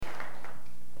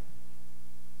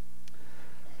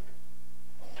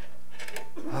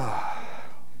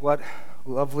What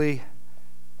lovely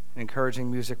and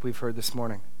encouraging music we've heard this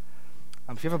morning.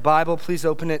 If you have a Bible, please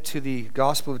open it to the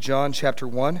Gospel of John, chapter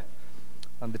 1.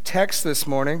 The text this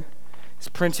morning is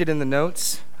printed in the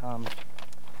notes. And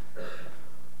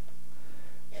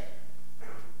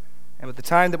with the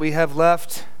time that we have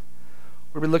left,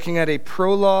 we'll be looking at a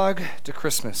prologue to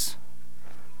Christmas.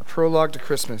 A prologue to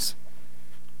Christmas.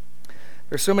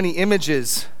 There are so many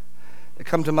images that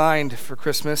come to mind for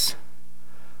Christmas.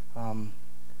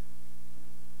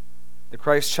 The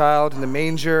Christ child in the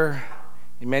manger,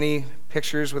 in many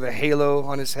pictures with a halo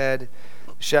on his head,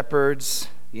 the shepherds,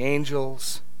 the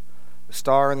angels, the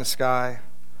star in the sky.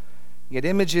 Yet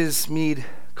images need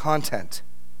content.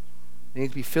 They need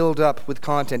to be filled up with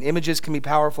content. Images can be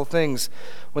powerful things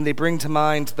when they bring to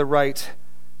mind the right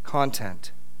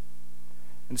content.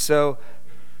 And so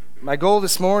my goal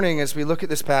this morning as we look at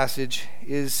this passage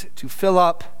is to fill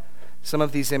up some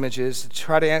of these images, to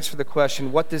try to answer the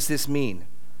question, what does this mean?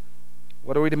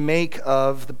 What are we to make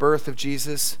of the birth of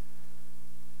Jesus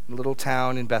in a little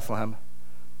town in Bethlehem?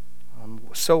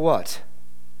 So what?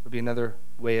 Would be another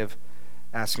way of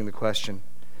asking the question.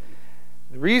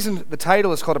 The reason the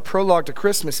title is called A Prologue to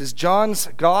Christmas is John's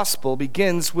Gospel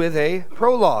begins with a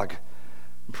prologue.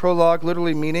 Prologue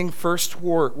literally meaning first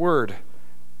word.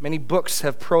 Many books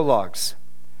have prologues.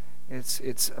 It's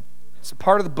a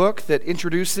part of the book that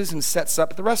introduces and sets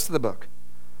up the rest of the book.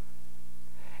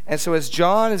 And so as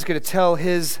John is going to tell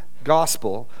his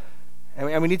gospel,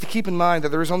 and we need to keep in mind that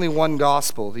there is only one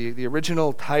gospel. The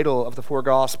original title of the four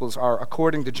gospels are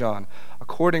according to John,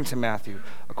 according to Matthew,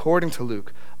 according to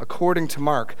Luke, according to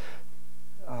Mark.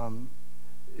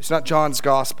 It's not John's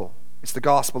gospel. It's the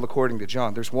gospel according to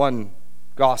John. There's one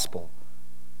gospel.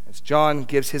 As John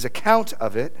gives his account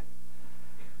of it,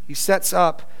 he sets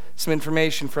up some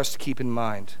information for us to keep in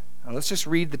mind. Now let's just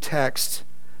read the text,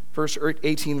 first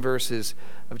 18 verses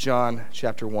of John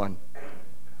chapter 1.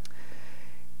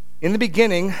 In the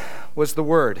beginning was the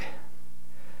Word,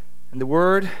 and the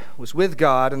Word was with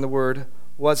God, and the Word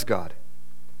was God.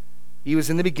 He was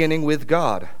in the beginning with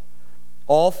God.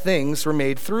 All things were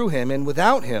made through him, and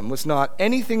without him was not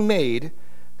anything made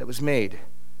that was made.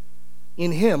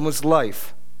 In him was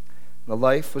life, and the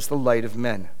life was the light of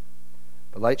men.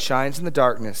 The light shines in the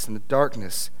darkness, and the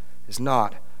darkness has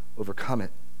not overcome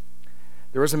it.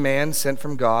 There was a man sent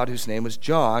from God whose name was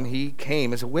John. He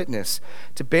came as a witness,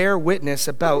 to bear witness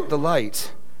about the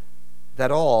light,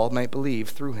 that all might believe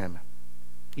through him.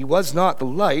 He was not the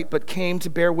light, but came to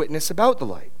bear witness about the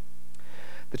light.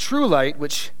 The true light,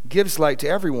 which gives light to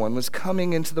everyone, was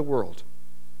coming into the world.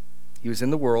 He was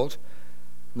in the world,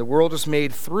 and the world was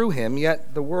made through him,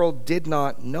 yet the world did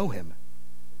not know him.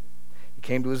 He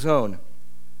came to his own,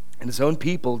 and his own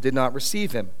people did not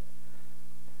receive him.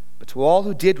 But to all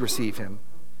who did receive him,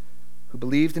 who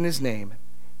believed in his name,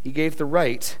 he gave the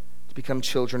right to become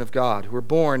children of God, who were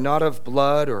born not of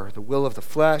blood or the will of the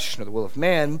flesh, nor the will of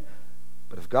man,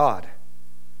 but of God.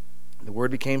 And the Word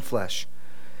became flesh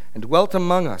and dwelt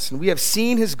among us, and we have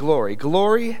seen his glory,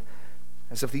 glory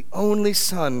as of the only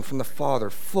Son from the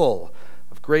Father, full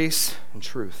of grace and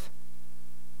truth.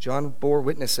 John bore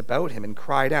witness about him and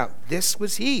cried out, "This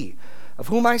was he, of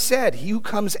whom I said, he who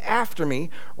comes after me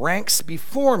ranks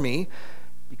before me,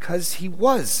 because he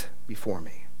was before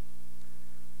me.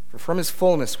 For from his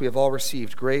fullness we have all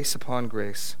received grace upon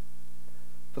grace.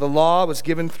 For the law was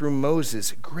given through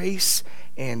Moses, grace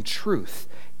and truth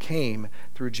came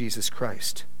through Jesus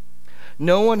Christ.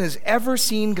 No one has ever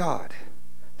seen God,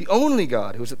 the only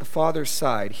God who is at the Father's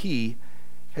side. He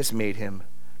has made him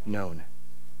known."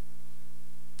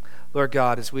 Lord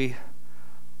God, as we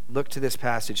look to this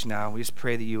passage now, we just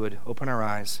pray that you would open our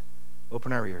eyes,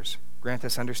 open our ears, grant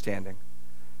us understanding.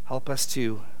 Help us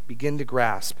to begin to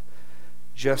grasp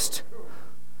just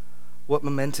what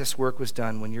momentous work was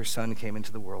done when your Son came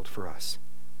into the world for us.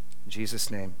 In Jesus'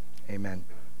 name, amen.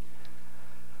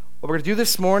 What we're going to do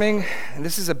this morning, and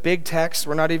this is a big text,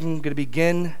 we're not even going to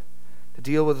begin to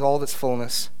deal with all of its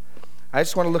fullness. I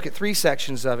just want to look at 3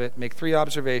 sections of it, make 3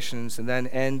 observations, and then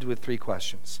end with 3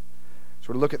 questions. So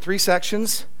we're going to look at 3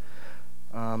 sections,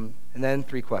 and then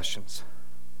 3 questions.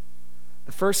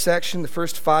 The first section, the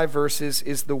first 5 verses,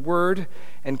 is the Word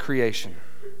and creation.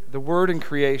 The Word and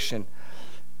creation.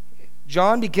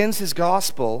 John begins his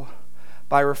gospel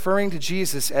by referring to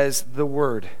Jesus as the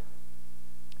Word.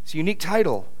 It's a unique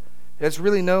title. It has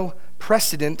really no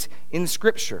precedent in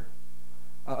Scripture.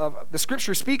 The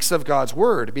Scripture speaks of God's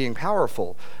Word being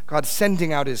powerful, God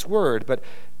sending out his Word, but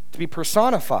to be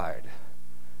personified,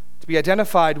 to be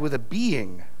identified with a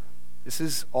being, this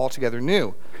is altogether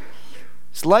new.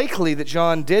 It's likely that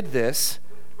John did this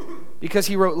because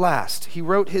he wrote last. He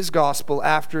wrote his gospel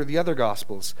after the other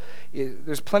gospels.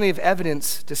 There's plenty of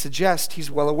evidence to suggest he's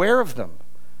well aware of them.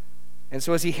 And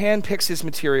so as he handpicks his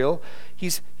material,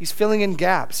 he's filling in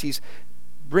gaps. He's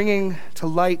bringing to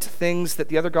light things that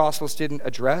the other gospels didn't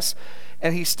address.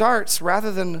 And he starts,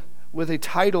 rather than with a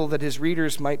title that his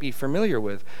readers might be familiar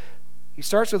with, he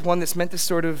starts with one that's meant to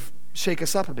sort of shake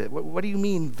us up a bit. What do you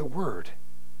mean, the Word?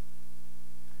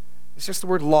 It's just the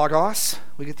word logos.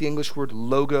 We get the English word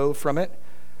logo from it.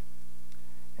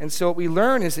 And so what we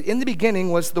learn is that in the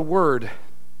beginning was the Word.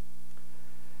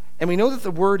 And we know that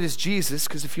the Word is Jesus,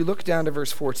 because if you look down to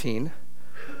verse 14,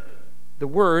 the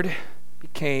Word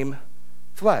became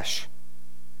flesh,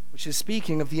 which is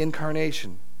speaking of the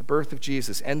incarnation, the birth of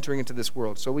Jesus entering into this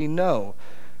world. So we know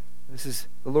this is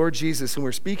the Lord Jesus whom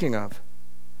we're speaking of.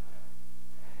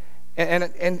 And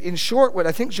in short, what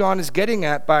I think John is getting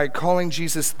at by calling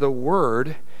Jesus the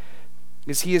Word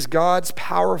is he is God's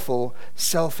powerful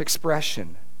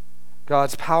self-expression.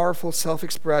 God's powerful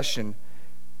self-expression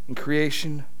in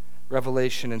creation,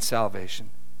 revelation, and salvation.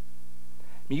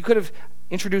 I mean, you could have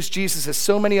introduced Jesus as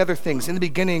so many other things. In the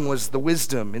beginning was the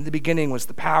wisdom. In the beginning was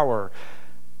the power.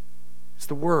 It's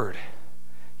the Word.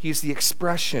 He is the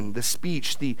expression, the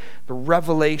speech, the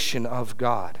revelation of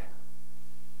God.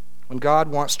 When God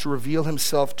wants to reveal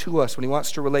himself to us, when he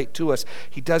wants to relate to us,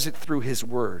 he does it through his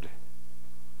Word.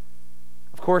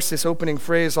 Of course, this opening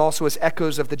phrase also has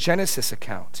echoes of the Genesis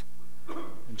account.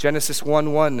 In Genesis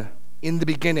 1:1, in the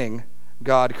beginning,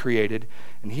 God created.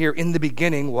 And here, in the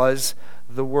beginning was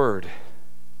the Word.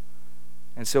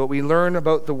 And so what we learn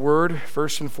about the Word,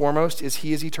 first and foremost, is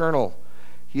he is eternal.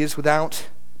 He is without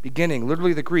beginning.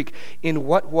 Literally the Greek, in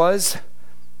what was,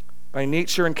 by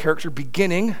nature and character,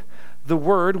 beginning, the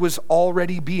Word was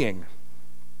already being.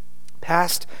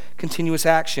 Past continuous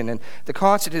action. And the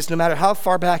concept is no matter how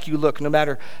far back you look, no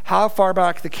matter how far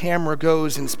back the camera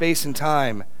goes in space and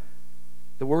time,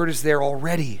 the Word is there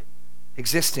already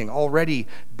existing, already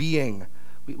being.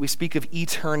 We speak of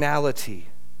eternality.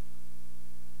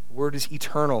 The Word is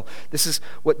eternal. This is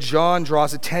what John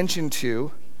draws attention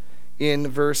to in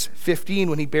verse 15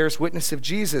 when he bears witness of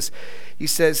Jesus. He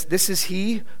says, "This is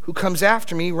he who comes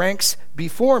after me, ranks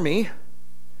before me,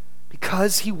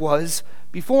 because he was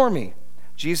before me."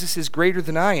 Jesus is greater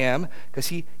than I am because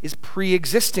he is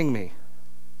pre-existing me.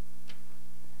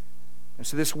 And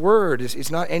so this Word is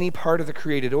not any part of the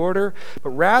created order, but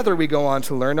rather we go on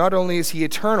to learn not only is he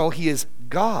eternal, he is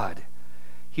God.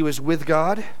 He was with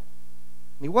God, and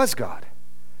he was God.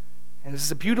 And this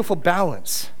is a beautiful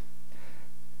balance.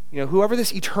 You know, whoever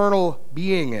this eternal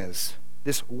being is,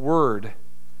 this Word,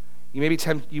 you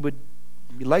would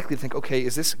be likely to think, okay,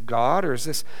 is this God or is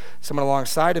this someone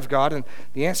alongside of God? And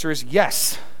the answer is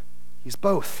yes, he's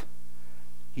both.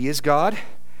 He is God,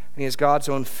 and he is God's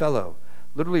own fellow,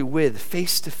 literally with,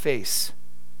 face to face.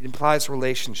 It implies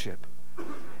relationship.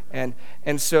 And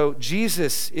so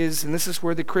Jesus is, and this is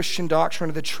where the Christian doctrine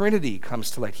of the Trinity comes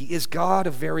to light. He is God,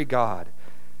 a very God,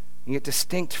 and yet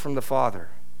distinct from the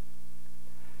Father.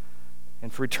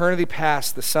 And for eternity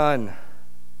past, the Son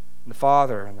and the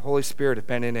Father and the Holy Spirit have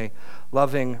been in a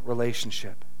loving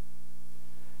relationship.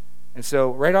 And so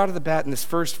right out of the bat in this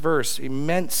first verse,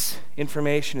 immense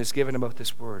information is given about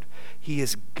this Word. He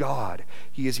is God.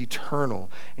 He is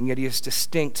eternal, and yet he is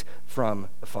distinct from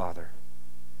the Father.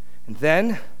 And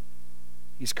then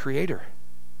he's Creator.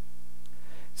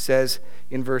 It says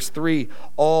in verse 3,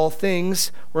 "All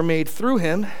things were made through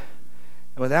him, and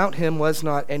without him was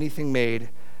not anything made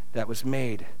that was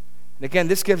made." And again,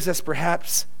 this gives us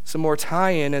perhaps some more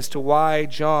tie-in as to why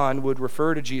John would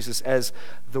refer to Jesus as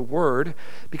the Word,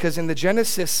 because in the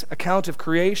Genesis account of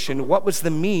creation, what was the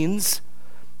means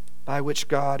by which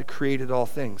God created all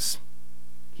things?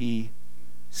 He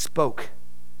spoke.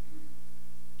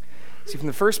 See, from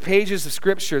the first pages of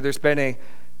Scripture, there's been a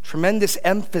tremendous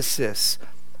emphasis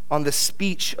on the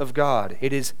speech of God.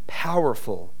 It is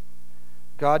powerful.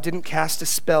 God didn't cast a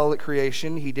spell at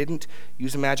creation. He didn't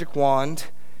use a magic wand.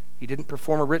 He didn't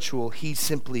perform a ritual. He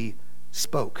simply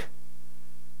spoke.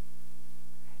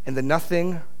 And the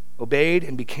nothing obeyed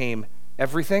and became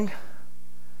everything.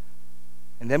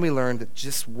 And then we learned that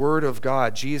this Word of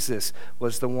God, Jesus,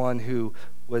 was the one who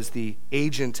was the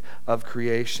agent of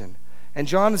creation. And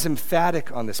John is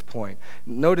emphatic on this point.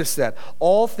 Notice that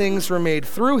all things were made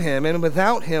through him, and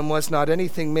without him was not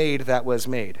anything made that was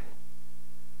made.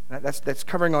 That's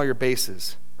covering all your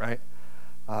bases, right?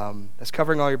 That's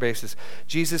covering all your bases.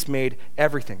 Jesus made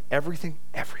everything.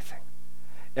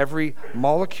 Every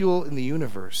molecule in the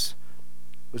universe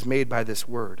was made by this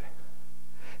Word.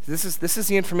 This is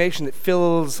the information that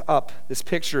fills up this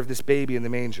picture of this baby in the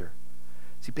manger.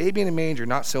 See, baby in a manger,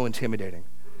 not so intimidating.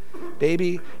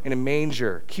 Baby in a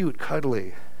manger, cute,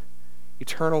 cuddly.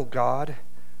 Eternal God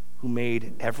who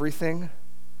made everything.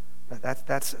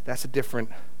 That's a different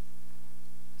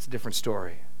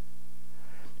story.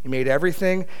 He made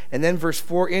everything, and then verse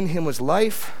 4, in him was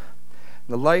life,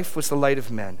 and the life was the light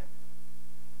of men.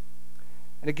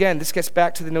 And again, this gets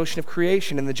back to the notion of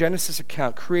creation in the Genesis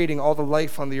account, creating all the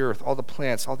life on the earth, all the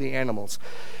plants, all the animals,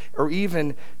 or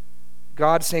even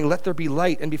God saying, let there be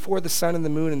light, and before the sun and the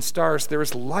moon and stars, there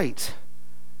is light.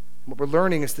 And what we're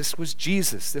learning is this was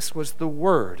Jesus, this was the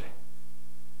Word.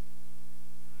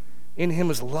 In him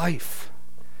was life.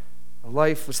 The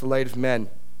life was the light of men.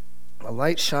 The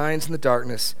light shines in the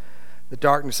darkness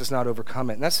does not overcome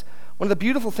it. And that's one of the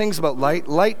beautiful things about light.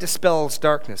 Light dispels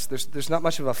darkness. There's not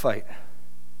much of a fight.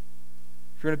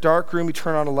 If you're in a dark room, you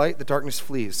turn on a light, the darkness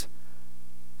flees.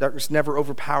 Darkness never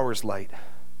overpowers light.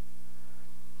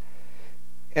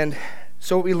 And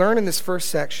so what we learn in this first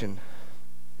section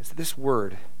is that this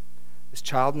Word, this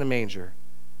child in the manger,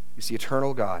 is the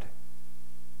eternal God,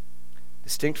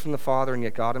 distinct from the Father and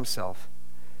yet God himself,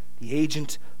 the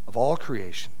agent of all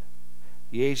creation,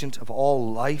 the agent of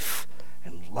all life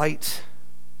and light.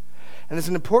 And there's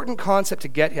an important concept to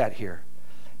get at here,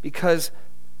 because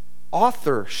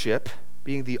authorship,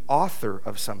 being the author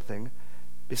of something,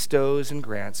 bestows and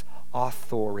grants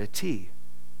authority.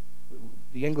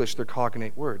 The English, they're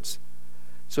cognate words.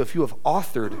 So if you have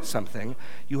authored something,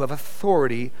 you have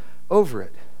authority over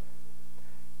it.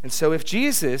 And so if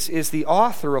Jesus is the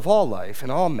author of all life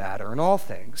and all matter and all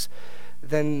things,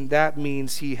 then that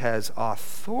means he has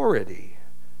authority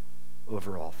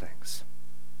over all things.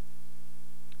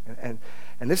 And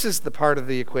this is the part of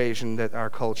the equation that our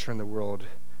culture and the world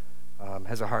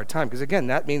has a hard time. Because again,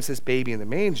 that means this baby in the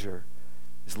manger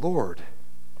is Lord.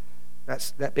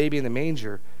 That baby in the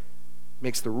manger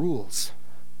makes the rules.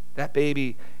 That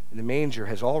baby in the manger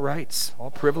has all rights,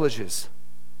 all privileges.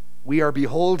 We are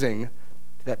beholding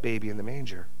to that baby in the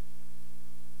manger.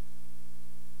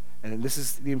 And this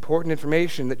is the important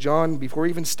information that John, before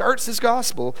he even starts his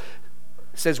gospel,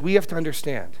 says we have to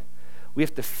understand. We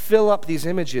have to fill up these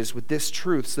images with this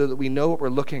truth so that we know what we're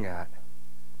looking at,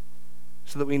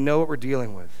 so that we know what we're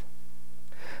dealing with.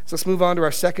 So let's move on to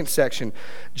our second section.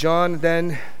 John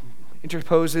then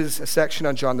interposes a section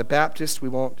on John the Baptist. We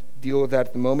won't deal with that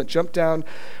at the moment. Jump down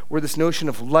where this notion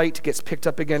of light gets picked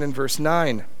up again in verse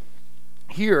 9.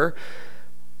 Here,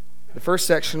 the first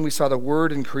section, we saw the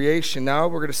Word in creation. Now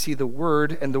we're going to see the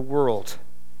Word and the world.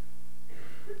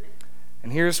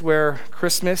 And here's where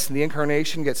Christmas and the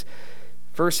Incarnation gets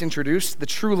first introduced. The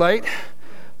true light,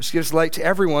 which gives light to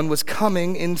everyone, was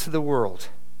coming into the world.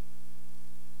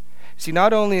 See,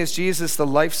 not only is Jesus the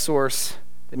life source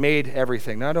that made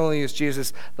everything, not only is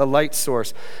Jesus the light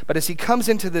source, but as he comes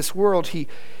into this world, he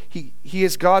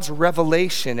is God's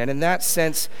revelation, and in that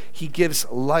sense, he gives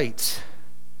light.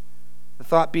 The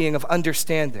thought being of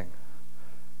understanding.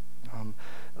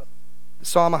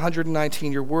 Psalm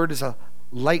 119, your word is a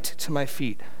light to my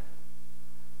feet.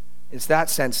 It's that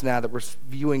sense now that we're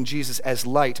viewing Jesus as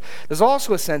light. There's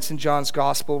also a sense in John's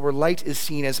gospel where light is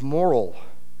seen as moral.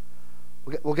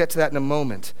 We'll get to that in a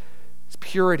moment. It's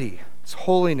purity, it's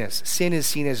holiness. Sin is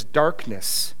seen as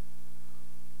darkness.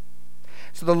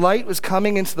 So the light was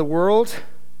coming into the world.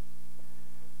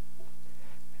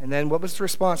 And then what was the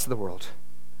response to the world?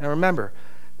 Now remember,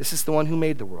 this is the one who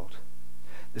made the world.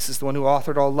 This is the one who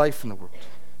authored all life in the world.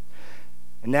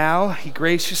 And now he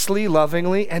graciously,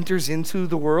 lovingly enters into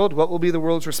the world. What will be the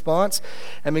world's response?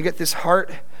 And we get this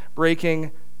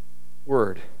heart-breaking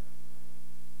word.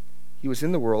 He was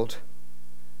in the world,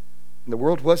 and the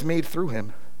world was made through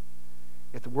him,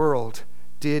 yet the world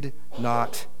did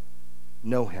not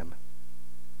know him.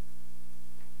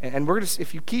 And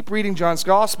if you keep reading John's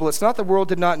gospel, it's not the world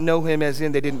did not know him as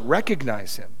in they didn't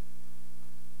recognize him.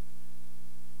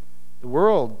 The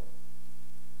world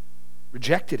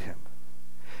rejected him.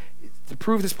 To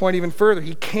prove this point even further,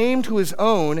 he came to his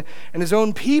own, and his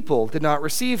own people did not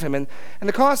receive him. And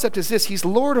the concept is this: he's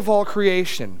Lord of all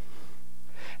creation.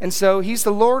 And so he's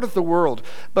the Lord of the world.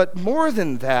 But more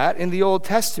than that, in the Old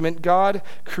Testament, God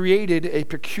created a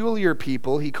peculiar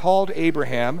people. He called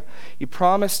Abraham. He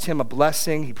promised him a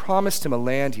blessing. He promised him a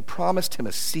land. He promised him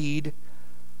a seed.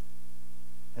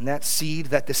 And that seed,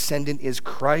 that descendant, is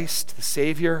Christ, the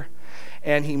Savior.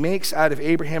 And he makes out of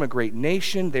Abraham a great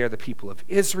nation. They are the people of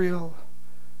Israel.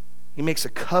 He makes a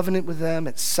covenant with them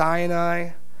at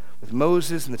Sinai, with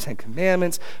Moses and the Ten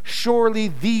Commandments. Surely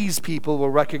these people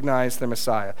will recognize their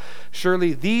Messiah.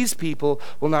 Surely these people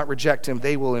will not reject him.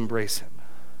 They will embrace him.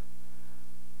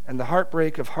 And the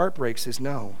heartbreak of heartbreaks is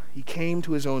no. He came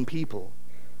to his own people,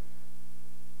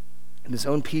 and his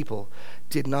own people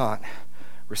did not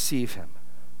receive him.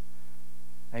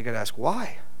 And you got to ask,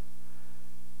 why?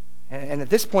 And at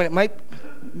this point, it might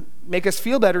make us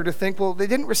feel better to think, well, they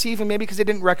didn't receive him maybe because they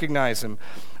didn't recognize him,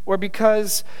 or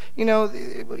because, he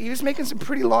was making some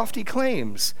pretty lofty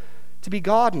claims to be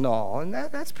God and all, and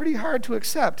that's pretty hard to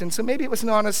accept. And so maybe it was an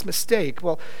honest mistake.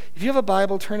 Well, if you have a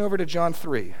Bible, turn over to John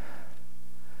 3.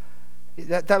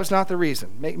 That was not the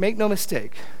reason. Make no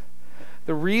mistake.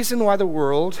 The reason why the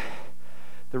world,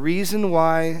 the reason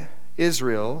why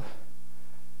Israel,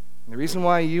 and the reason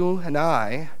why you and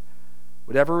I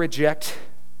would ever reject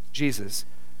Jesus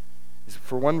is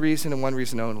for one reason and one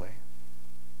reason only.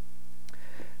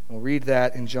 We'll read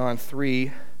that in John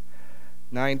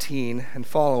 3:19 and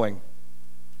following,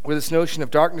 where this notion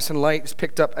of darkness and light is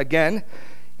picked up again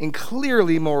in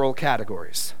clearly moral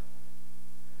categories.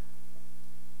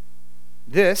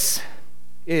 This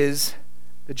is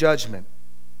the judgment.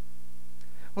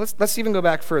 Well, let's even go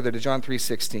back further to John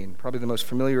 3:16, probably the most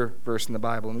familiar verse in the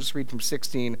Bible, and just read from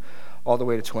 16 all the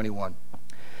way to 21.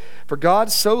 For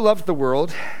God so loved the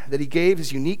world that he gave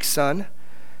his unique Son,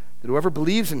 that whoever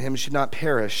believes in him should not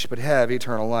perish, but have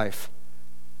eternal life.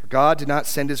 For God did not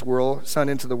send his Son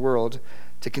into the world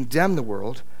to condemn the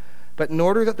world, but in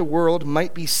order that the world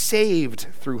might be saved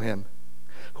through him.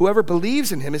 Whoever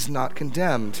believes in him is not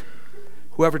condemned.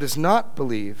 Whoever does not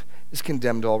believe is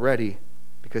condemned already,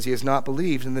 because he has not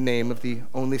believed in the name of the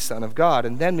only Son of God.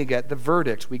 And then we get the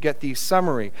verdict, we get the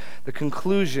summary, the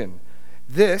conclusion.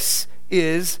 This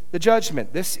is the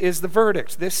judgment. This is the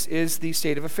verdict. This is the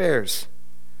state of affairs.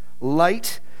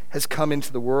 Light has come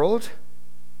into the world,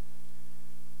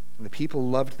 and the people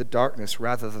loved the darkness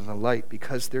rather than the light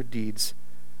because their deeds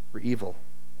were evil.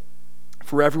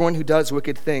 For everyone who does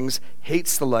wicked things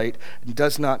hates the light and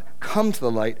does not come to the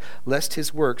light, lest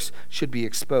his works should be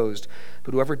exposed.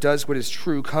 But whoever does what is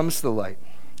true comes to the light,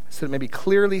 so that it may be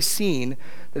clearly seen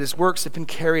that his works have been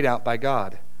carried out by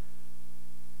God.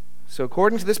 So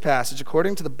according to this passage,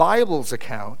 according to the Bible's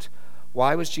account,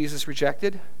 why was Jesus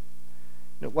rejected?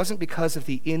 And it wasn't because of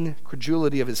the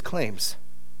incredulity of his claims.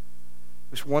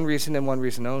 It was one reason and one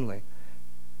reason only.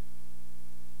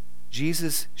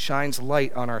 Jesus shines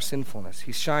light on our sinfulness.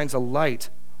 He shines a light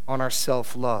on our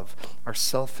self-love, our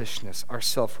selfishness, our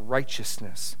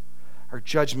self-righteousness, our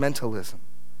judgmentalism,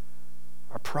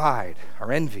 our pride,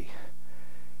 our envy.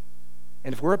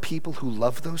 And if we're a people who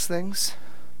love those things,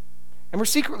 and we're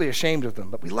secretly ashamed of them,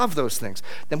 but we love those things,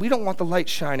 then we don't want the light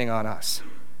shining on us.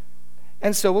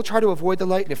 And so we'll try to avoid the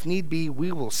light, and if need be,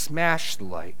 we will smash the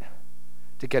light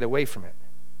to get away from it.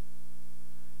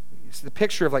 It's the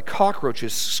picture of like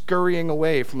cockroaches scurrying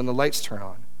away from when the lights turn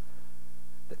on.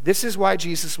 This is why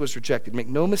Jesus was rejected. Make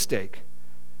no mistake.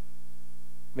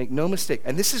 Make no mistake.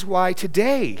 And this is why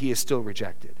today he is still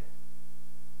rejected.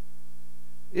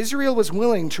 Israel was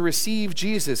willing to receive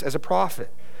Jesus as a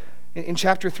prophet. In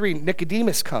chapter 3,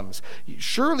 Nicodemus comes.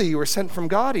 Surely you were sent from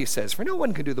God, he says, for no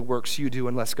one can do the works you do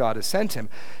unless God has sent him.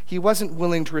 He wasn't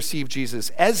willing to receive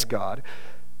Jesus as God,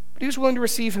 but he was willing to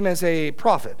receive him as a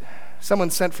prophet, someone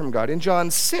sent from God. In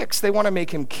John 6, they want to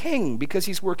make him king because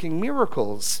he's working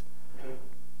miracles.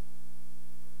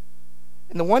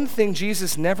 And the one thing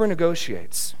Jesus never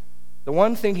negotiates, the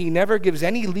one thing he never gives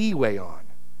any leeway on,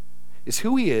 is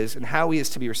who he is and how he is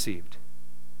to be received.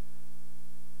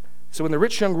 So when the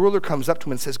rich young ruler comes up to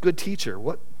him and says, "Good teacher,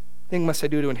 what thing must I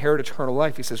do to inherit eternal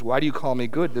life?" He says, "Why do you call me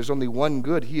good? There's only one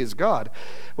good. He is God."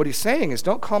 What he's saying is,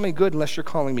 don't call me good unless you're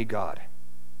calling me God.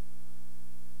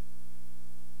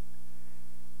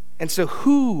 And so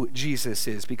who Jesus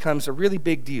is becomes a really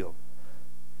big deal.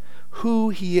 Who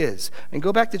he is. And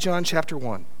go back to John chapter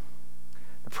 1,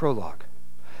 the prologue.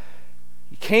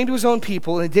 He came to his own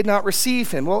people and they did not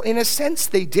receive him. Well, in a sense,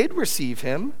 they did receive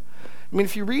him. I mean,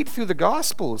 if you read through the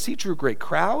Gospels, he drew great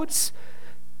crowds.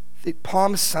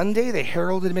 Palm Sunday, they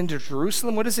heralded him into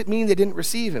Jerusalem. What does it mean they didn't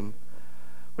receive him?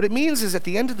 What it means is at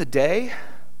the end of the day,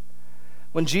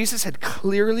 when Jesus had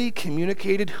clearly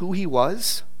communicated who he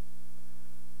was,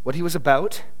 what he was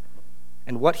about,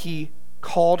 and what he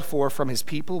called for from his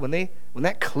people, when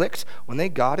that clicked, when they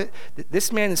got it,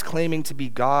 this man is claiming to be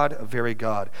God of very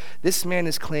God. This man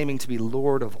is claiming to be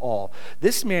Lord of all.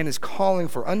 This man is calling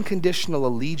for unconditional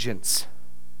allegiance.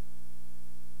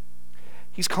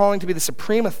 He's calling to be the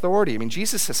supreme authority. I mean,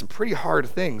 Jesus says some pretty hard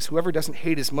things. Whoever doesn't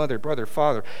hate his mother, brother,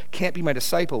 father can't be my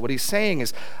disciple. What he's saying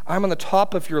is, I'm on the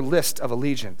top of your list of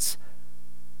allegiance.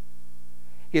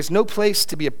 He has no place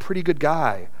to be a pretty good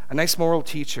guy, a nice moral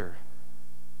teacher.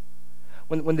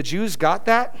 When the Jews got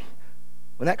that,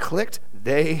 when that clicked,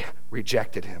 they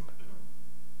rejected him.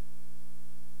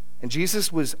 And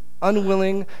Jesus was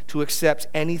unwilling to accept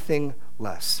anything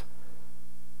less.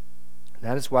 And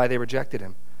that is why they rejected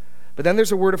him. But then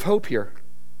there's a word of hope here.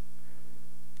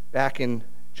 Back in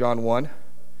John 1,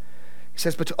 he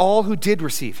says, but to all who did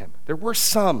receive him, there were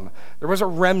some, there was a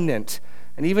remnant,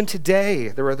 and even today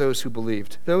there are those who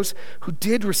believed. Those who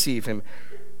did receive him,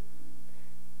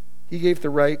 he gave the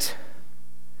right,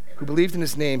 who believed in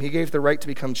his name, he gave the right to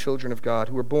become children of God,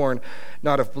 who were born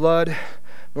not of blood,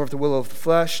 nor of the will of the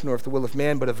flesh, nor of the will of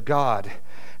man, but of God.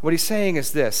 What he's saying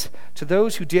is this: to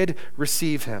those who did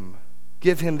receive him,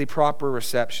 give him the proper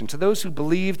reception. To those who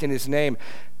believed in his name,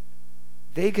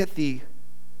 they get the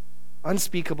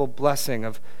unspeakable blessing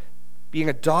of being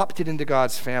adopted into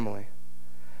God's family.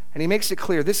 And he makes it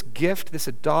clear, this gift, this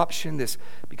adoption, this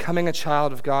becoming a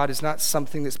child of God is not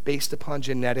something that's based upon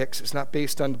genetics. It's not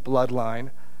based on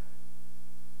bloodline.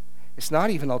 It's not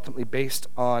even ultimately based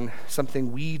on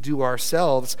something we do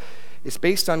ourselves. It's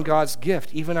based on God's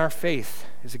gift. Even our faith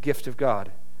is a gift of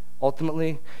God.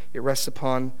 Ultimately, it rests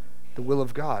upon the will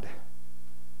of God.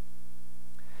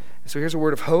 And so here's a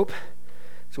word of hope.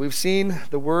 So we've seen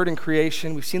the word in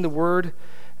creation. We've seen the word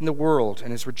in the world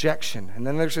and his rejection. And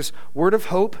then there's this word of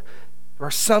hope. There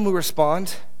are some who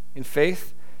respond in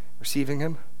faith, receiving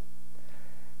him.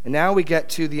 And now we get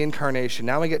to the incarnation.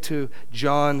 Now we get to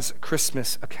John's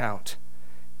Christmas account.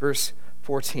 Verse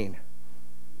 14.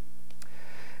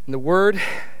 And the Word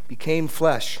became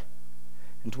flesh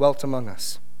and dwelt among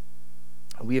us.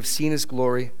 And we have seen his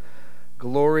glory,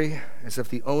 glory as of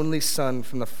the only Son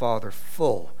from the Father,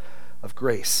 full of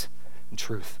grace and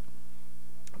truth.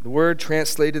 The word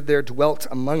translated there, dwelt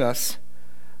among us,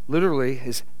 literally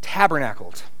is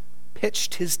tabernacled,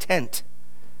 pitched his tent.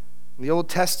 In the Old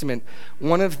Testament,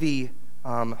 one of the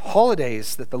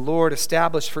holidays that the Lord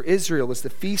established for Israel was the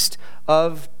Feast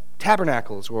of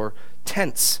Tabernacles, or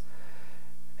tents.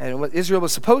 And what Israel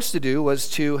was supposed to do was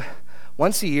to,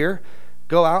 once a year,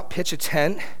 go out, pitch a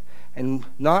tent, and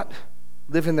not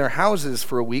live in their houses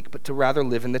for a week, but to rather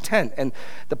live in the tent. And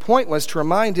the point was to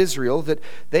remind Israel that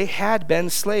they had been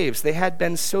slaves, they had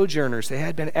been sojourners, they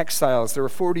had been exiles. There were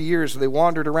 40 years where they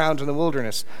wandered around in the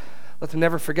wilderness. Let them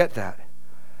never forget that.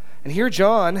 And here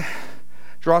John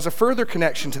draws a further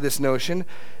connection to this notion.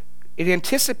 It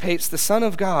anticipates the Son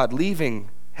of God leaving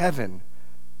heaven,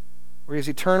 where he has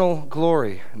eternal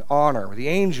glory and honor, where the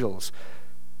angels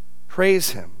praise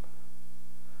him,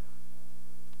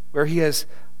 where he has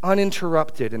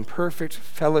uninterrupted and perfect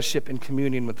fellowship and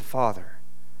communion with the Father.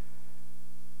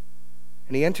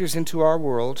 And he enters into our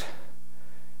world,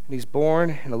 and he's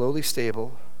born in a lowly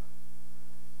stable.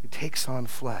 He takes on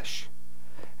flesh.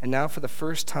 And now for the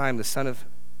first time, the Son of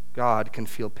God can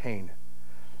feel pain.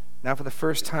 Now for the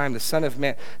first time, the Son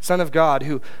of God,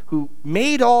 who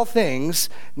made all things,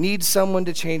 needs someone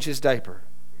to change his diaper.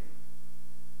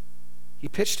 He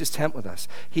pitched his tent with us.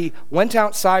 He went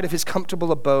outside of his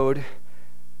comfortable abode,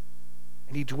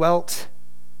 and he dwelt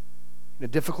in a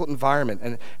difficult environment.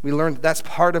 And we learned that's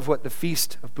part of what the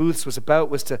Feast of Booths was about,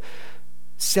 was to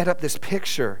set up this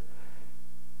picture.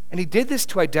 And he did this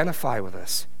to identify with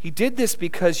us. He did this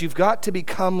because you've got to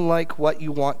become like what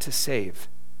you want to save.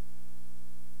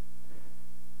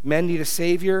 Men need a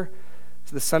Savior,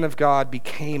 so the Son of God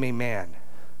became a man.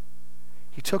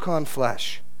 He took on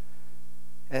flesh.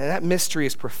 And that mystery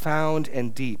is profound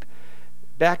and deep.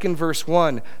 Back in verse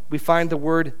 1, we find the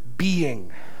word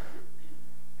being.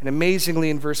 And amazingly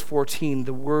in verse 14,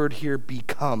 the word here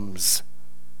becomes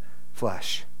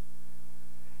flesh.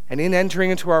 And in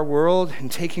entering into our world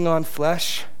and taking on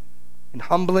flesh and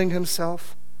humbling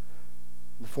himself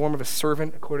in the form of a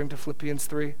servant, according to Philippians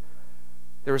 3,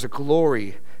 there is a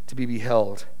glory to be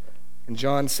beheld. And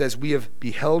John says, we have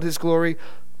beheld his glory.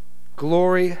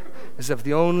 Glory as of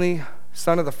the only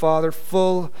Son of the Father,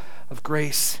 full of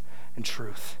grace and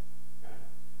truth.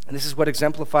 And this is what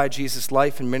exemplified Jesus'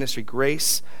 life and ministry,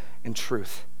 grace and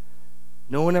truth.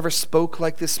 No one ever spoke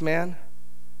like this man.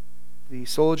 The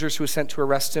soldiers who were sent to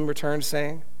arrest him returned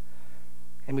saying,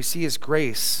 and we see his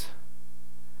grace,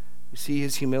 we see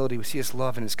his humility, we see his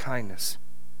love and his kindness.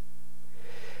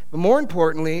 But more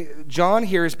importantly, John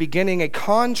here is beginning a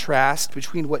contrast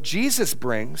between what Jesus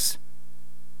brings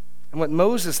and what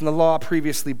Moses and the law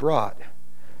previously brought.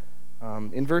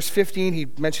 In verse 15, he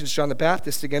mentions John the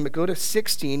Baptist again, but go to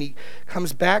 16, he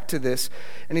comes back to this,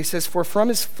 and he says, for from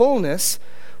his fullness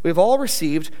we have all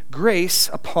received grace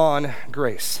upon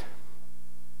grace.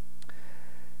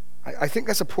 I think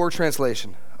that's a poor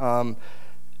translation.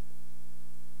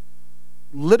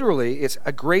 Literally, it's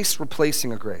a grace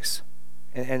replacing a grace.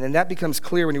 And that becomes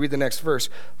clear when you read the next verse.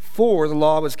 For the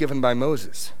law was given by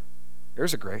Moses.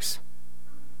 There's a grace.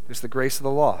 There's the grace of the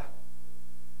law.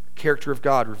 The character of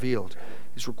God revealed.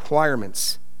 His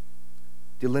requirements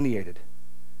delineated.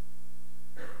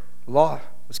 The law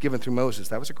was given through Moses.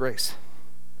 That was a grace.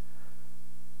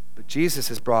 But Jesus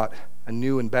has brought a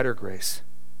new and better grace.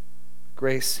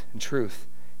 Grace and truth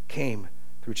came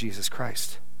through Jesus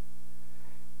Christ.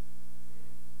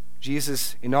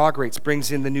 Jesus inaugurates, brings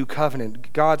in the new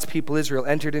covenant. God's people, Israel,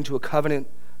 entered into a covenant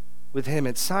with him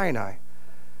at Sinai.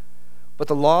 But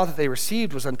the law that they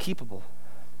received was unkeepable.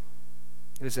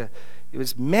 It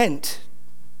was meant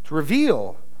to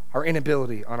reveal our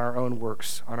inability on our own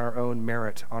works, on our own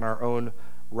merit, on our own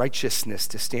righteousness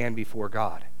to stand before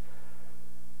God.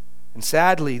 And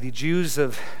sadly, the Jews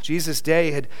of Jesus'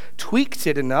 day had tweaked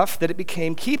it enough that it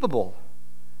became keepable.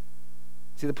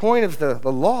 See, the point of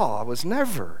the law was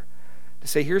never to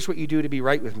say, here's what you do to be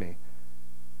right with me.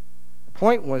 The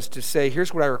point was to say,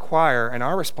 here's what I require, and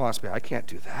our responsibility, I can't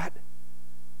do that.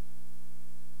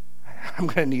 I'm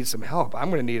going to need some help. I'm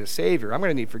going to need a Savior. I'm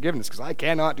going to need forgiveness because I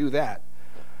cannot do that.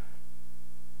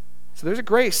 So there's a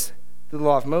grace to the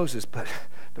law of Moses, but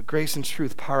grace and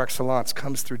truth par excellence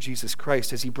comes through Jesus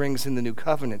Christ as he brings in the new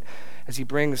covenant, as he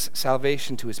brings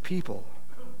salvation to his people.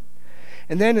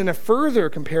 And then in a further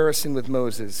comparison with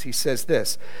Moses, he says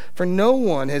this, "For no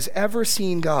one has ever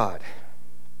seen God,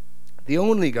 the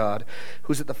only God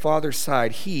who's at the Father's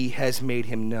side. He has made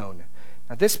him known."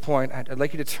 At this point, I'd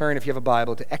like you to turn, if you have a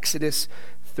Bible, to Exodus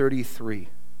 33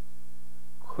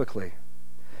 quickly.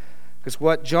 Because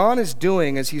what John is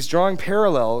doing is he's drawing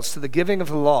parallels to the giving of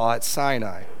the law at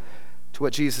Sinai, to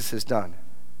what Jesus has done.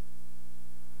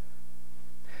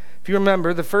 If you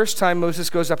remember, the first time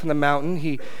Moses goes up in the mountain,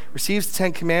 he receives the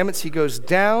 10 Commandments, he goes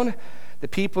down, the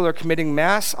people are committing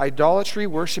mass idolatry,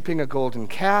 worshiping a golden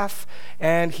calf,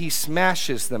 and he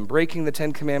smashes them, breaking the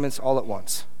 10 Commandments all at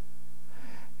once.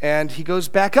 And he goes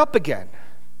back up again,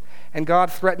 and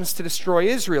God threatens to destroy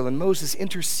Israel, and Moses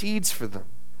intercedes for them.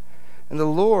 And the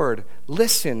Lord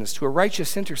listens to a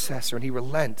righteous intercessor, and he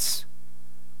relents.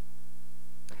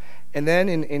 And then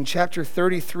in chapter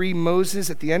 33, Moses,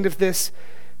 at the end of this,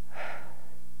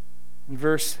 in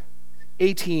verse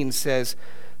 18 says,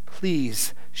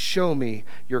 "Please show me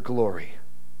your glory."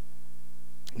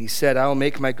 And he said, "I will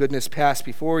make my goodness pass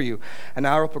before you, and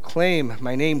I will proclaim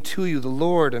my name to you, the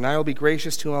Lord, and I will be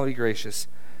gracious to whom I will be gracious,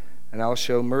 and I will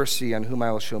show mercy on whom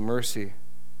I will show mercy.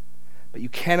 But you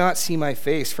cannot see my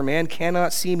face, for man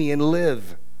cannot see me and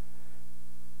live."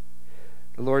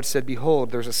 The Lord said,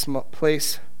 "Behold, there's a small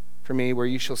place for me where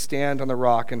you shall stand on the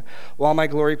rock, and while my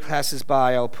glory passes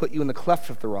by, I will put you in the cleft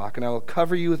of the rock, and I will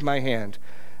cover you with my hand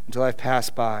until I have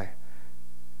passed by.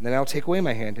 And then I will take away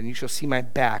my hand, and you shall see my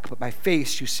back, but my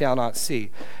face you shall not see."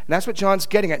 And that's what John's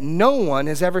getting at. No one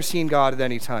has ever seen God at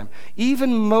any time.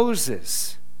 Even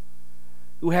Moses,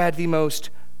 who had the most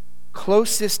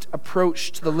closest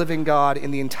approach to the living God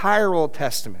in the entire Old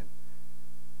Testament.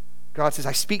 God says,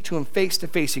 I speak to him face to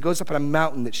face. He goes up on a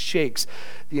mountain that shakes.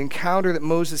 The encounter that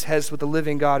Moses has with the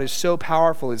living God is so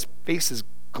powerful, his face is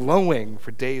glowing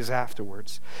for days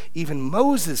afterwards. Even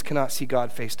Moses cannot see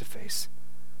God face to face.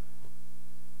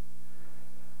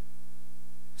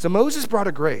 So Moses brought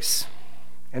a grace,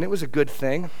 and it was a good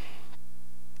thing.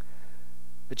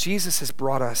 But Jesus has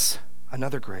brought us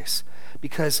another grace,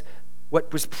 because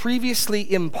what was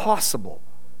previously impossible,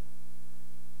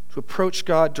 to approach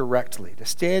God directly, to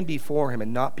stand before him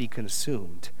and not be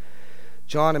consumed,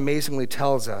 John amazingly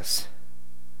tells us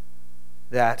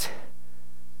that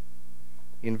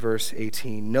in verse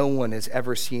 18, no one has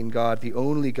ever seen God, the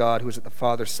only God who is at the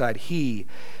Father's side. He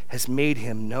has made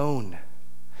him known.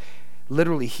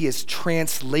 Literally, he has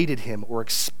translated him or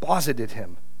exposited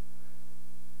him.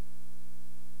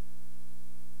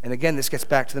 And again, this gets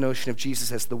back to the notion of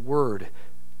Jesus as the Word,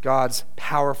 God's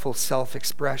powerful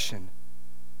self-expression.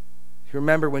 If you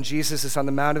remember when Jesus is on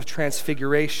the Mount of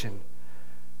Transfiguration,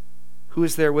 who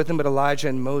is there with him but Elijah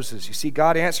and Moses? You see,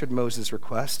 God answered Moses'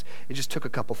 request. It just took a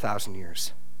couple thousand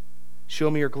years.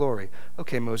 Show me your glory.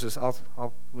 Okay, Moses,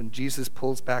 I'll when Jesus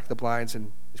pulls back the blinds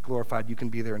and is glorified, you can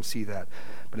be there and see that.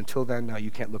 But until then, no, you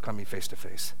can't look on me face to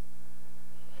face.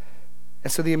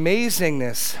 And so the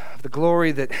amazingness of the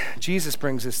glory that Jesus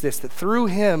brings is this, that through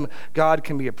him, God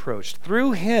can be approached.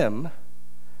 Through him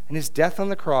and his death on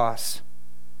the cross,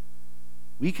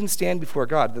 we can stand before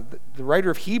God. The writer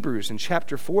of Hebrews in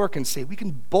chapter 4 can say we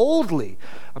can boldly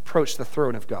approach the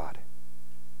throne of God.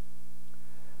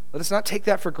 Let us not take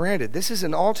that for granted. This is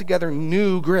an altogether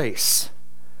new grace,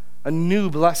 a new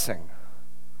blessing,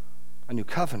 a new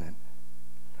covenant.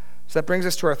 So that brings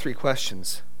us to our three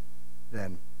questions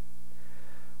then.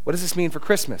 What does this mean for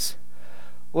Christmas?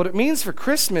 What it means for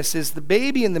Christmas is the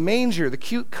baby in the manger, the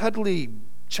cute, cuddly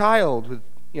child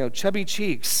with, chubby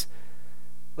cheeks.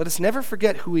 Let us never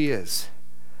forget who he is.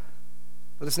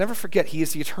 Let us never forget he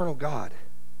is the eternal God.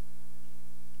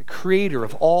 the creator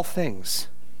of all things.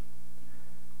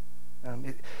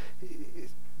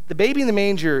 The baby in the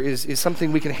manger is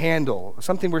something we can handle,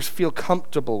 something we feel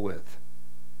comfortable with,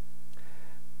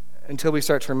 until we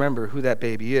start to remember who that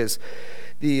baby is.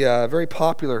 The very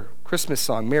popular Christmas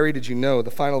song, Mary, Did You Know?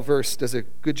 The final verse does a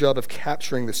good job of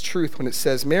capturing this truth when it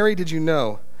says, Mary, did you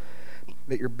know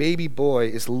that your baby boy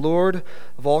is Lord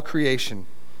of all creation?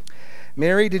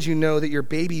 Mary, did you know that your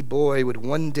baby boy would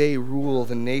one day rule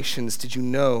the nations? Did you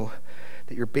know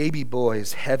that your baby boy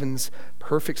is heaven's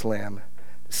perfect lamb?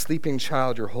 The sleeping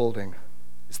child you're holding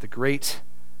is the great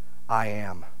I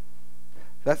am.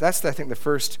 That's I think, the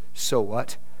first so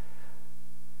what.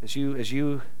 As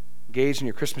you engage in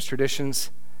your Christmas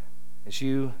traditions, as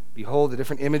you behold the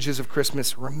different images of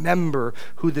Christmas, remember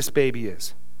who this baby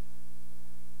is.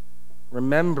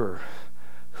 Remember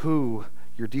who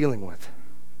you're dealing with.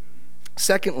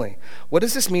 Secondly, what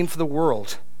does this mean for the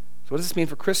world? So what does this mean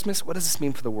for Christmas? What does this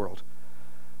mean for the world?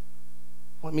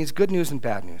 Well, it means good news and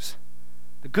bad news.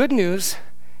 The good news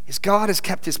is God has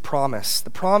kept his promise, the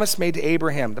promise made to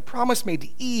Abraham, the promise made to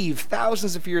Eve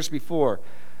thousands of years before,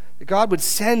 that God would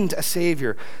send a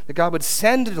Savior, that God would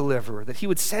send a deliverer, that he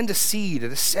would send a seed, a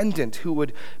descendant who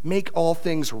would make all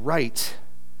things right.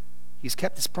 He's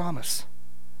kept his promise.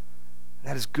 And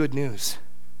that is good news.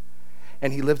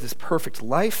 And he lived this perfect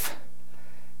life.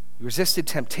 He resisted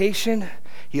temptation.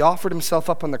 He offered himself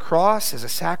up on the cross as a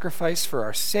sacrifice for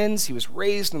our sins. He was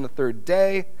raised on the third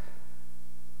day.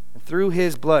 And through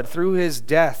his blood, through his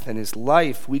death and his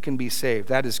life, we can be saved.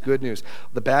 That is good news.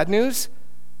 The bad news,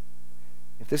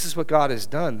 if this is what God has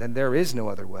done, then there is no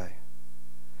other way.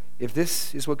 If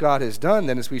this is what God has done,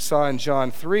 then as we saw in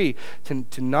John 3,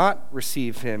 to not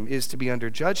receive him is to be under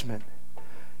judgment.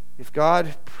 If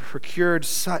God procured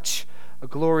such a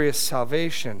glorious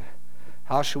salvation,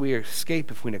 how shall we escape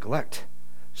if we neglect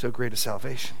so great a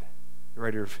salvation? The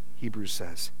writer of Hebrews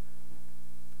says.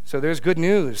 So there's good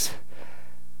news.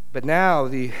 But now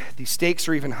the stakes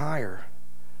are even higher.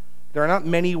 There are not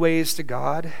many ways to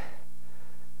God.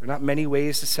 There are not many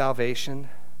ways to salvation.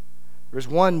 There is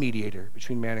one mediator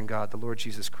between man and God, the Lord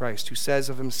Jesus Christ, who says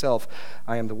of himself,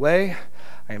 I am the way,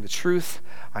 I am the truth,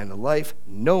 I am the life.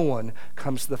 No one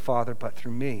comes to the Father but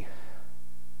through me.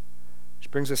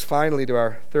 Which brings us finally to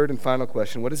our third and final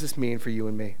question. What does this mean for you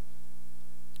and me?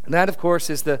 And that, of course,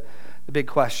 is the big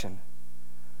question.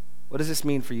 What does this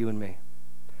mean for you and me?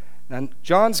 Now,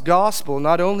 John's gospel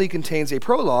not only contains a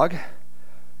prologue,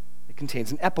 it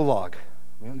contains an epilogue.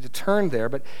 We don't need to turn there,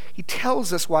 but he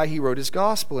tells us why he wrote his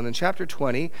gospel. And in chapter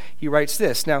 20, he writes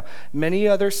this, Now, many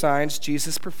other signs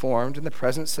Jesus performed in the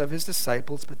presence of his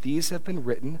disciples, but these have been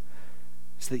written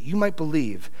so that you might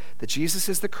believe that Jesus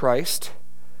is the Christ,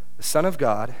 the Son of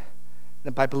God, and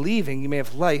that by believing you may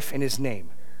have life in his name.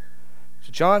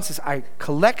 So John says, I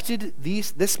collected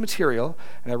this material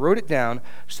and I wrote it down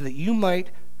so that you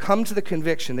might come to the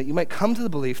conviction, that you might come to the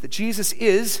belief that Jesus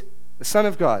is the Son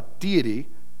of God, deity,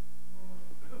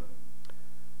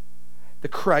 the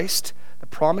Christ, the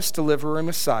promised deliverer and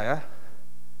Messiah,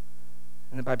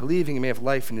 and that by believing you may have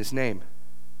life in his name.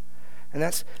 And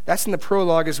that's in the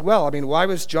prologue as well. I mean, why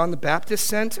was John the Baptist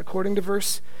sent, according to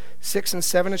verse 6 and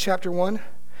 7 of chapter 1?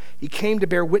 He came to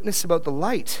bear witness about the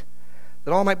light,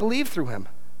 that all might believe through him.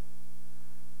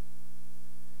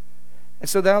 And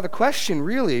so now the question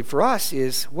really for us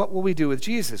is, what will we do with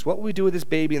Jesus? What will we do with this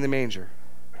baby in the manger?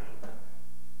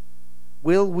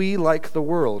 Will we, like the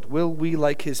world, will we,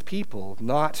 like his people,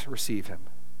 not receive him?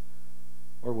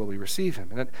 Or will we receive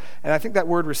him? And I think that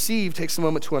word receive takes a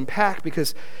moment to unpack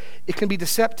because it can be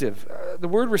deceptive. The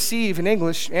word receive in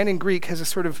English and in Greek has a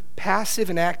sort of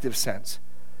passive and active sense.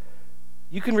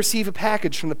 You can receive a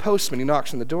package from the postman. He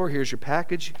knocks on the door, here's your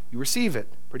package, you receive it.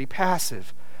 Pretty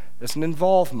passive. Doesn't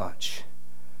involve much.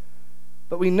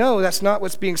 But we know that's not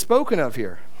what's being spoken of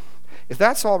here. If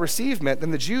that's all receive meant,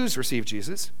 then the Jews received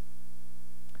Jesus.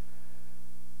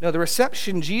 No, the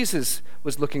reception Jesus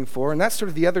was looking for, and that's sort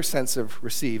of the other sense of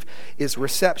receive, is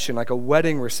reception, like a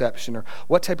wedding reception, or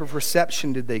what type of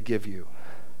reception did they give you?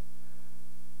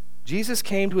 Jesus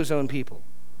came to his own people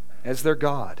as their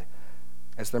God,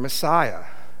 as their Messiah,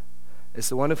 as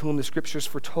the one of whom the scriptures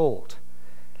foretold.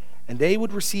 And they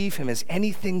would receive him as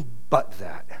anything but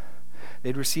that.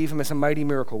 They'd receive him as a mighty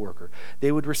miracle worker.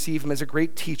 They would receive him as a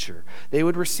great teacher. They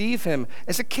would receive him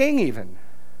as a king even.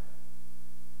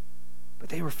 But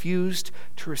they refused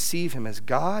to receive him as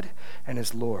God and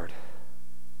as Lord.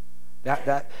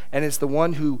 And as the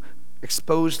one who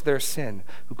exposed their sin,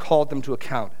 who called them to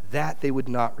account. That they would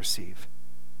not receive.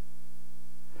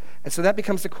 And so that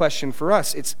becomes the question for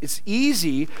us. It's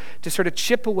easy to sort of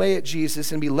chip away at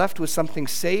Jesus and be left with something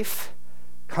safe,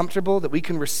 comfortable, that we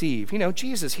can receive.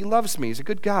 Jesus, he loves me. He's a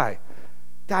good guy.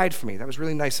 Died for me. That was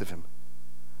really nice of him.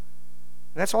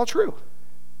 And that's all true.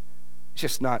 It's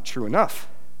just not true enough,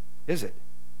 is it?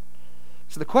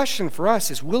 So the question for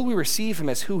us is, will we receive him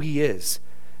as who he is,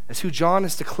 as who John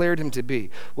has declared him to be?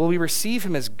 Will we receive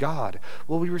him as God?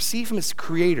 Will we receive him as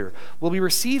creator? Will we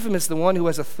receive him as the one who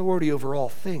has authority over all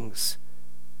things?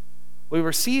 Will we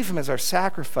receive him as our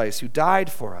sacrifice who died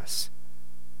for us?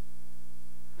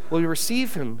 Will we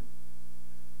receive him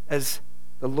as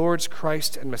the Lord's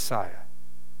Christ and Messiah?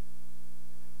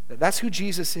 That's who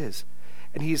Jesus is.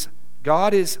 And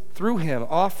God is, through him,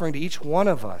 offering to each one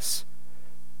of us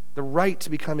the right to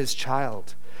become his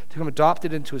child, to become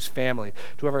adopted into his family,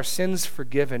 to have our sins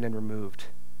forgiven and removed,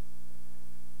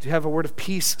 to have a word of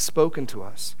peace spoken to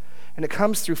us. And it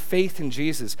comes through faith in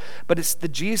Jesus. But it's the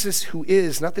Jesus who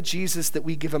is, not the Jesus that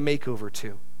we give a makeover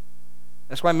to.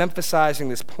 That's why I'm emphasizing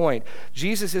this point.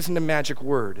 Jesus isn't a magic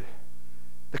word.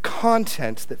 The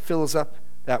content that fills up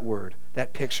that word,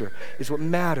 that picture, is what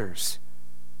matters.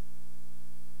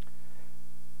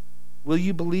 Will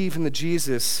you believe in the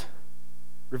Jesus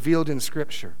revealed in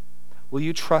Scripture? Will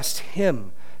you trust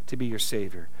him to be your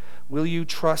Savior? Will you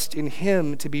trust in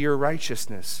him to be your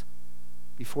righteousness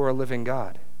before a living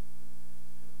God?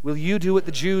 Will you do what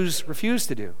the Jews refused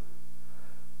to do?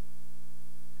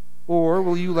 Or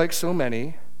will you, like so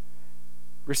many,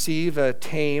 receive a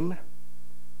tame,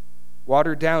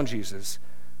 watered-down Jesus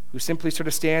who simply sort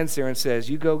of stands there and says,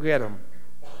 you go get him.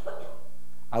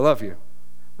 I love you.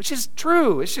 Which is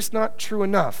true. It's just not true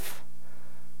enough.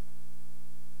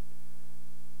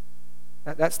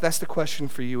 That's the question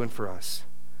for you and for us.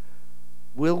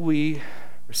 Will we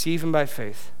receive him by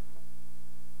faith?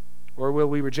 Or will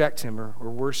we reject him, or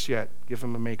worse yet, give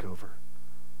him a makeover?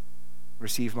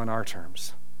 Receive him on our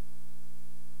terms.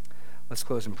 Let's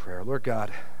close in prayer. Lord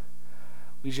God,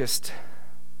 we just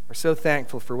are so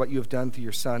thankful for what you have done through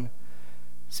your Son,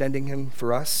 sending him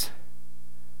for us,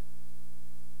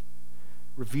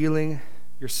 revealing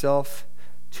yourself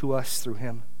to us through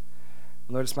him.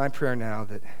 And Lord, it's my prayer now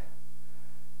that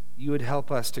you would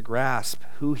help us to grasp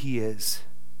who he is,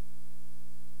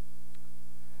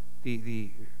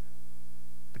 the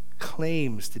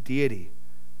claims to deity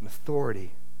and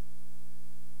authority,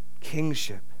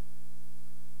 kingship,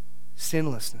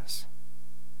 sinlessness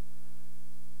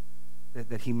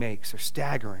that he makes are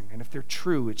staggering. And if they're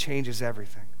true, it changes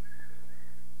everything.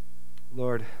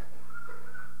 Lord,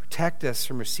 protect us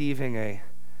from receiving a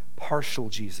partial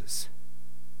Jesus.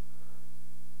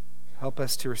 Help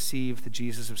us to receive the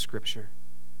Jesus of Scripture,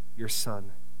 your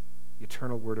Son, the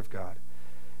eternal Word of God.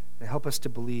 And help us to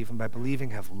believe, and by believing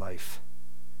have life.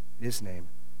 In his name,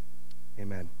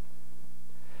 amen.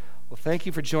 Well, thank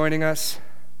you for joining us.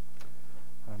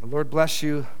 The Lord bless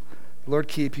you. The Lord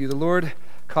keep you. The Lord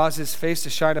cause his face to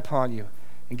shine upon you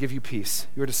and give you peace.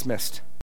 You are dismissed.